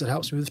 o'clock because it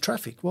helps me with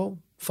traffic. Well,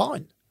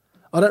 fine.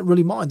 I don't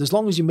really mind. As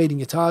long as you're meeting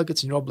your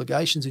targets and your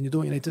obligations and you're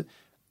doing what you need to,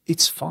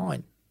 it's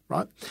fine,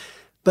 right?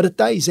 But at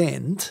day's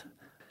end,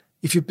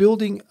 if you're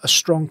building a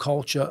strong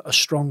culture, a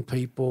strong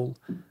people,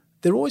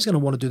 they're always going to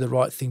want to do the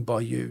right thing by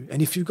you.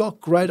 And if you've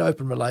got great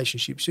open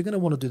relationships, you're going to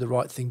want to do the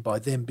right thing by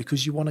them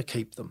because you want to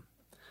keep them.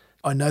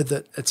 I know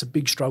that it's a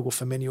big struggle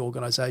for many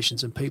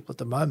organisations and people at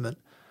the moment.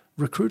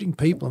 Recruiting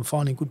people and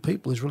finding good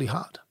people is really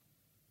hard,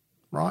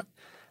 right?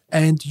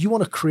 And you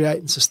want to create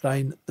and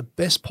sustain the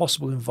best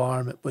possible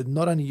environment where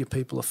not only your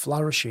people are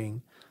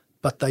flourishing,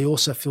 but they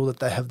also feel that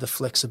they have the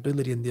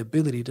flexibility and the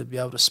ability to be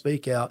able to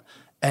speak out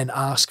and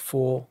ask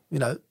for,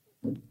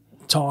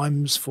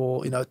 times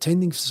for,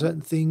 attending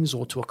certain things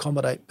or to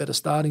accommodate better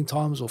starting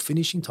times or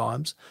finishing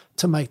times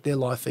to make their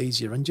life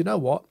easier. And you know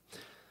what?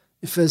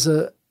 If as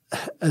an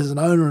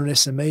owner, an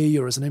SME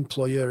or as an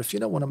employer, if you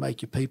don't want to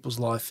make your people's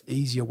life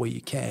easier where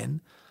you can,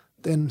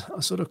 then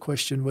I sort of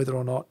question whether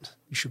or not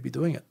you should be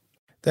doing it.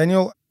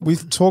 Daniel,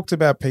 we've talked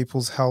about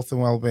people's health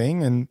and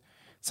well-being, and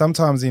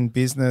sometimes in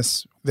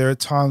business, there are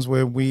times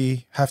where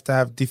we have to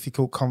have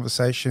difficult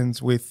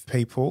conversations with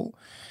people.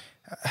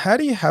 How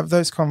do you have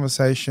those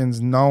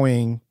conversations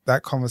knowing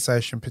that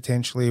conversation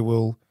potentially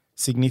will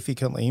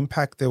significantly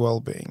impact their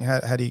well-being?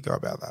 How do you go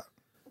about that?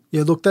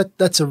 Yeah, look,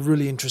 that's a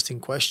really interesting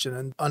question.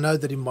 And I know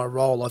that in my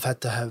role, I've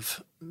had to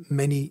have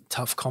many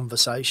tough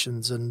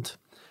conversations. And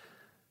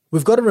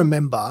we've got to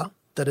remember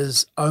that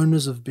as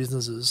owners of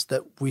businesses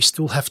that we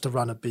still have to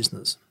run a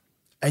business.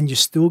 And you're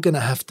still going to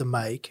have to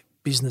make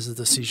business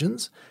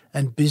decisions.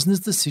 And business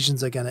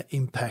decisions are going to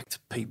impact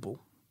people.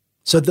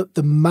 So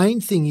the main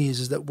thing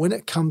is that when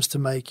it comes to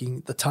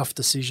making the tough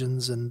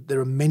decisions, and there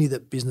are many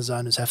that business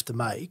owners have to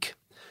make,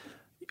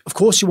 of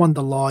course you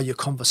underlie your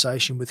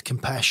conversation with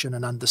compassion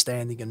and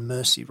understanding and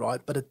mercy,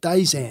 right? But at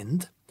day's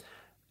end,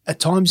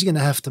 at times you're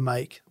going to have to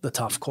make the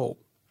tough call.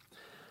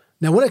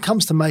 Now, when it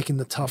comes to making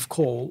the tough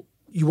call,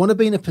 you want to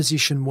be in a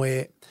position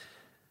where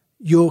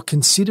you're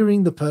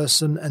considering the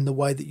person and the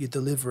way that you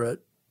deliver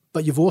it,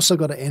 but you've also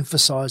got to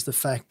emphasize the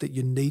fact that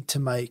you need to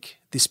make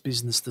this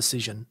business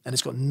decision. And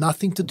it's got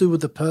nothing to do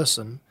with the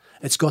person.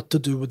 It's got to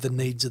do with the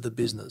needs of the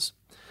business.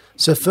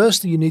 So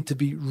firstly, you need to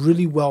be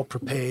really well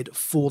prepared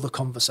for the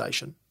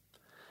conversation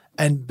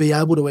and be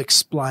able to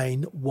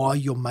explain why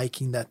you're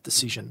making that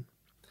decision.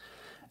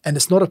 And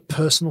it's not a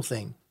personal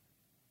thing.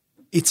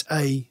 It's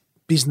a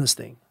business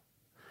thing.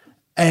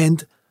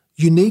 And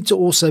you need to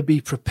also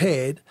be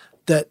prepared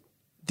that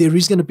there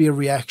is going to be a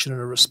reaction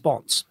and a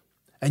response.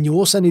 And you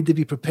also need to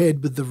be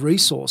prepared with the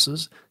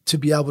resources to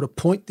be able to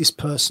point this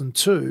person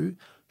to,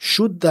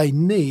 should they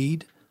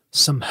need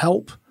some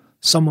help,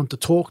 someone to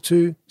talk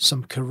to,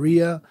 some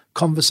career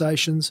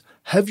conversations,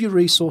 have your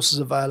resources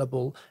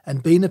available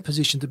and be in a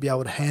position to be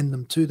able to hand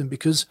them to them.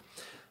 Because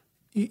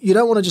you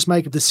don't want to just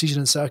make a decision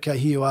and say, okay,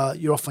 here you are,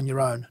 you're off on your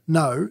own.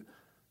 No,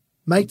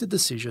 make the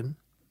decision,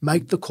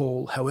 make the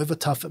call, however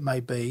tough it may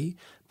be,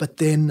 but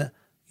then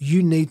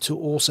you need to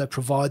also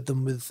provide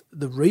them with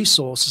the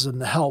resources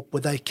and the help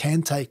where they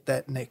can take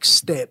that next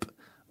step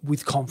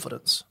with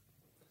confidence.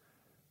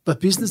 But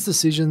business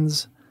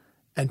decisions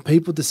and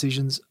people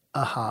decisions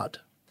are hard.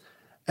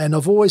 And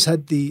I've always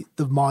had the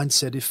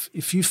mindset,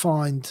 if you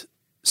find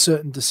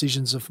certain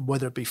decisions of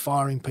whether it be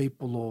firing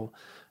people or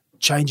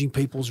changing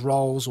people's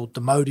roles or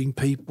demoting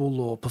people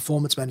or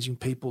performance managing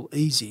people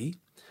easy,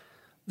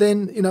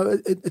 then,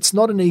 it's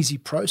not an easy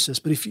process.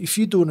 But if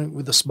you're doing it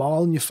with a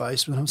smile on your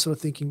face, then I'm sort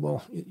of thinking,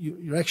 well,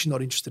 you're actually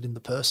not interested in the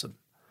person.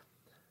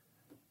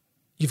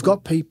 You've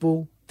got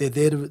people, they're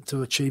there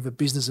to achieve a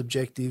business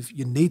objective.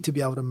 You need to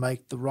be able to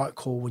make the right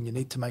call when you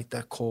need to make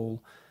that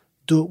call.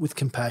 Do it with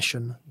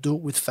compassion, do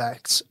it with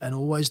facts, and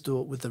always do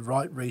it with the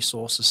right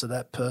resources so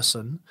that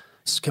person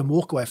can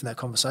walk away from that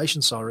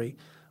conversation,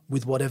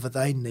 with whatever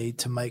they need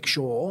to make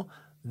sure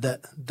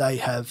that they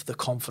have the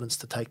confidence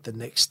to take the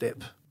next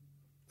step.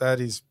 That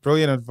is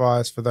brilliant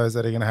advice for those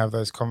that are going to have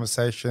those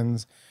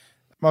conversations.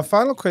 My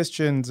final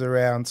question's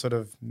around sort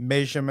of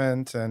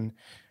measurement and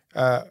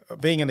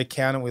being an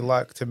accountant, we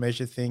like to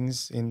measure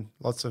things in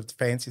lots of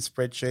fancy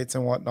spreadsheets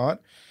and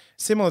whatnot.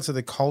 Similar to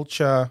the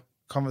culture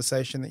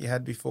conversation that you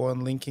had before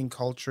and linking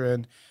culture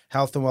and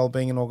health and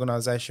wellbeing in an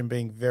organisation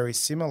being very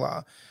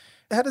similar.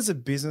 How does a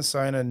business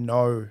owner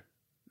know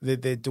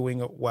that they're doing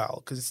it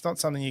well? Because it's not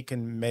something you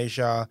can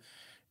measure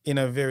in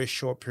a very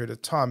short period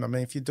of time. I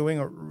mean, if you're doing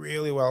it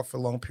really well for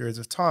long periods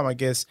of time, I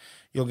guess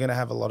you're going to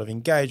have a lot of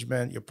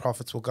engagement, your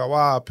profits will go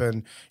up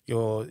and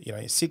your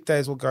sick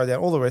days will go down,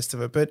 all the rest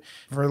of it. But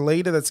for a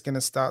leader that's going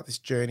to start this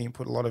journey and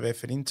put a lot of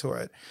effort into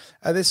it,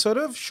 are there sort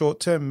of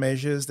short-term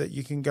measures that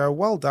you can go,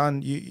 well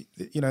done,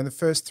 in the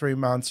first 3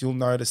 months you'll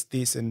notice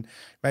this, and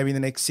maybe in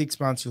the next 6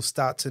 months you'll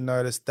start to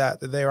notice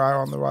that they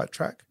are on the right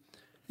track?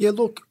 Yeah,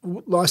 look,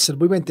 like I said,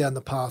 we went down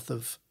the path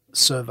of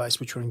surveys,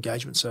 which were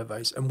engagement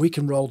surveys, and we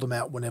can roll them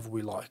out whenever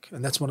we like.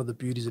 And that's one of the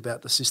beauties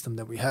about the system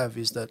that we have,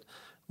 is that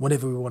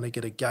whenever we want to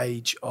get a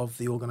gauge of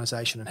the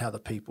organisation and how the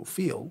people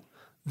feel,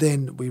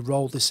 then we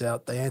roll this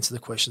out. They answer the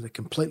questions. They're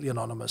completely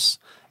anonymous.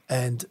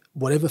 And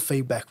whatever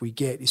feedback we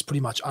get is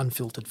pretty much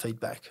unfiltered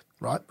feedback,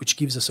 right? Which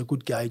gives us a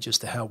good gauge as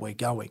to how we're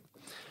going.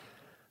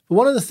 But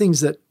one of the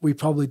things that we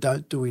probably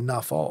don't do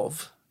enough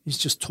of is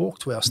just talk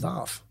to our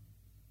staff,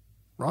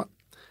 right?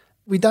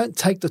 We don't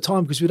take the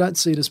time because we don't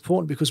see it as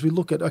important, because we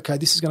look at, okay,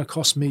 this is going to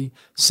cost me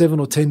 7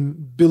 or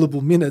 10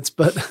 billable minutes,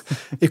 but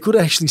it could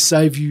actually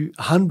save you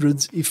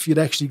hundreds if you'd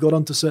actually got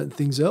onto certain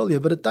things earlier.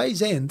 But at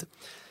day's end,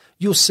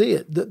 you'll see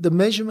it. The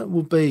measurement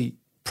will be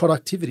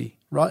productivity,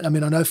 right? I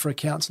mean, I know for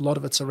accounts, a lot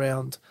of it's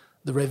around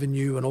the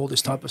revenue and all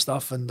this type of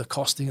stuff and the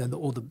costing and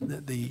all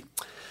the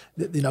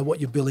what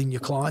you're billing your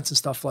clients and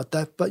stuff like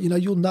that. But,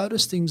 you'll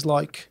notice things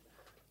like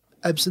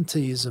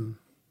absenteeism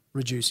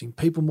reducing,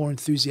 people more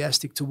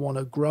enthusiastic to want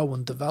to grow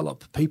and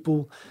develop,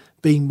 people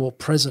being more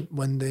present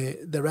when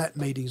they're at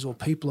meetings, or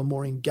people are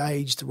more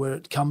engaged where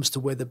it comes to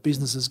where the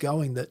business is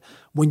going, that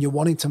when you're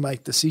wanting to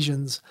make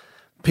decisions,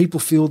 people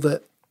feel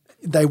that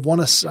they want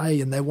to say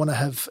and they want to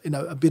have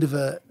a bit of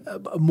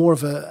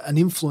an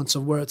influence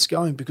of where it's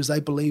going, because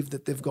they believe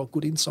that they've got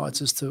good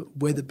insights as to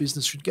where the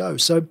business should go.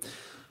 So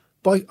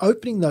by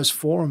opening those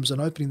forums and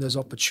opening those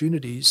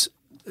opportunities,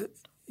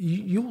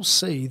 you'll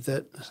see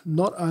that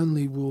not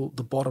only will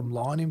the bottom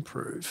line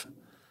improve,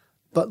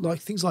 but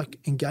things like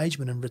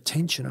engagement and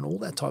retention and all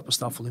that type of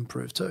stuff will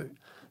improve too.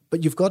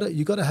 But you've got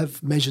to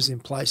have measures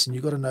in place, and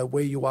you've got to know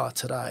where you are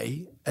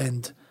today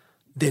and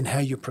then how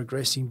you're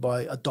progressing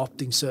by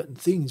adopting certain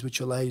things,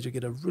 which allow you to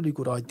get a really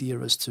good idea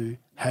as to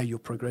how you're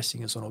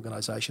progressing as an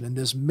organisation. And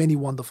there's many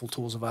wonderful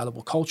tools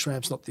available. Culture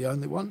Amp's not the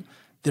only one.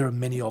 There are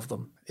many of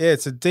them. Yeah,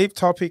 it's a deep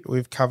topic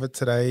we've covered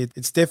today.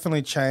 It's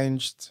definitely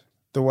changed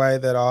the way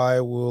that I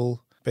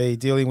will be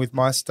dealing with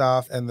my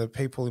staff and the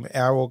people in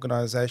our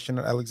organisation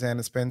at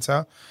Alexander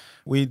Spencer.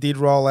 We did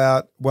roll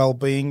out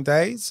wellbeing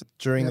days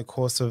during the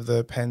course of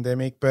the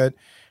pandemic, but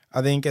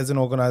I think as an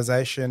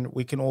organisation,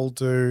 we can all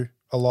do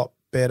a lot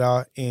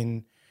better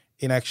in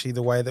actually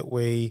the way that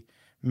we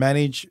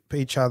manage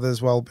each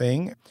other's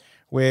wellbeing,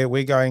 where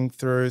we're going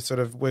through sort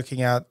of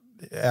working out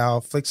our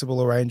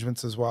flexible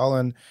arrangements as well.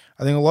 And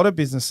I think a lot of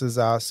businesses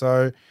are.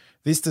 So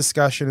this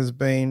discussion has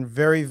been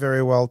very,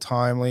 very well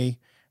timely.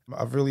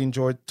 I've really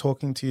enjoyed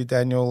talking to you,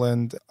 Daniel,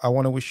 and I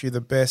want to wish you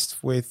the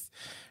best with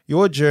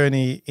your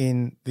journey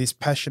in this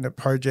passionate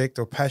project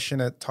or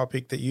passionate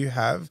topic that you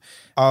have.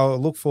 I'll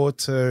look forward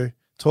to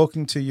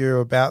talking to you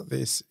about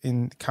this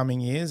in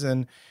coming years,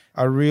 and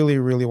I really,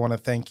 really want to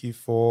thank you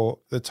for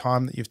the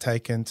time that you've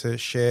taken to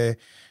share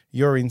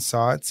your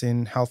insights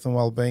in health and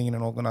wellbeing in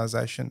an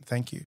organisation.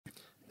 Thank you.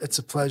 It's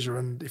a pleasure,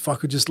 and if I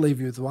could just leave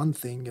you with one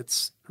thing,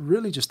 it's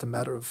really just a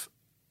matter of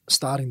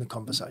starting the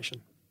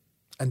conversation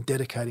and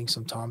dedicating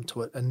some time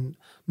to it, and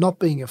not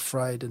being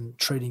afraid and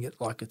treating it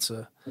like it's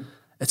a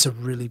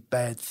really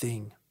bad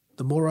thing.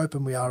 The more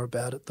open we are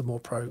about it, the more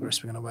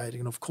progress we're going to make.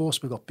 And of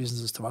course, we've got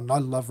businesses to run. I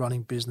love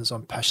running business.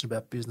 I'm passionate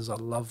about business. I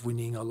love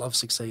winning. I love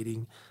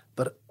succeeding.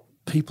 But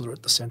people are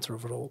at the centre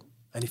of it all.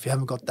 And if you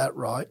haven't got that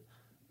right,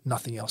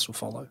 nothing else will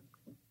follow.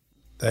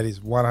 That is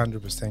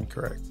 100%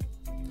 correct.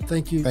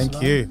 Thank you.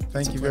 Thank you.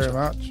 Thank you very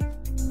much.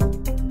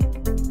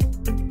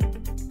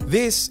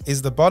 This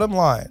is The Bottom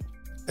Line,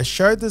 a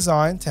show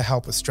designed to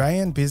help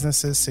Australian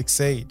businesses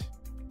succeed.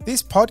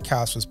 This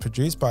podcast was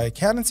produced by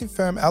accountancy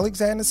firm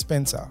Alexander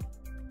Spencer.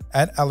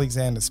 At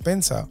Alexander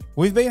Spencer,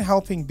 we've been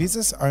helping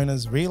business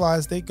owners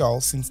realise their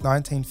goals since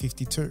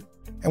 1952,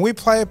 and we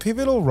play a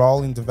pivotal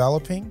role in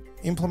developing,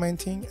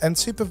 implementing, and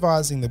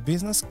supervising the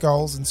business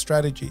goals and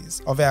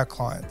strategies of our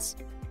clients.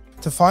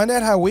 To find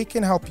out how we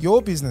can help your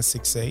business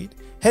succeed,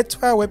 head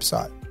to our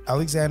website,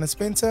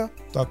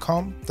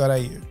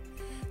 alexanderspencer.com.au.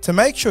 To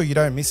make sure you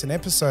don't miss an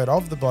episode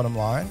of The Bottom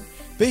Line,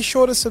 be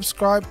sure to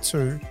subscribe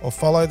to or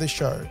follow the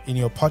show in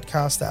your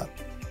podcast app.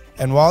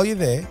 And while you're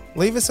there,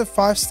 leave us a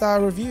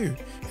 5-star review.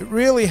 It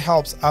really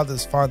helps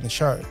others find the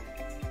show.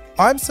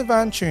 I'm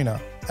Savan Tuna,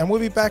 and we'll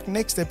be back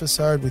next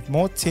episode with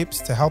more tips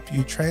to help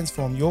you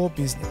transform your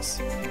business.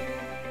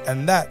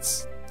 And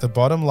that's The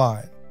Bottom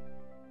Line.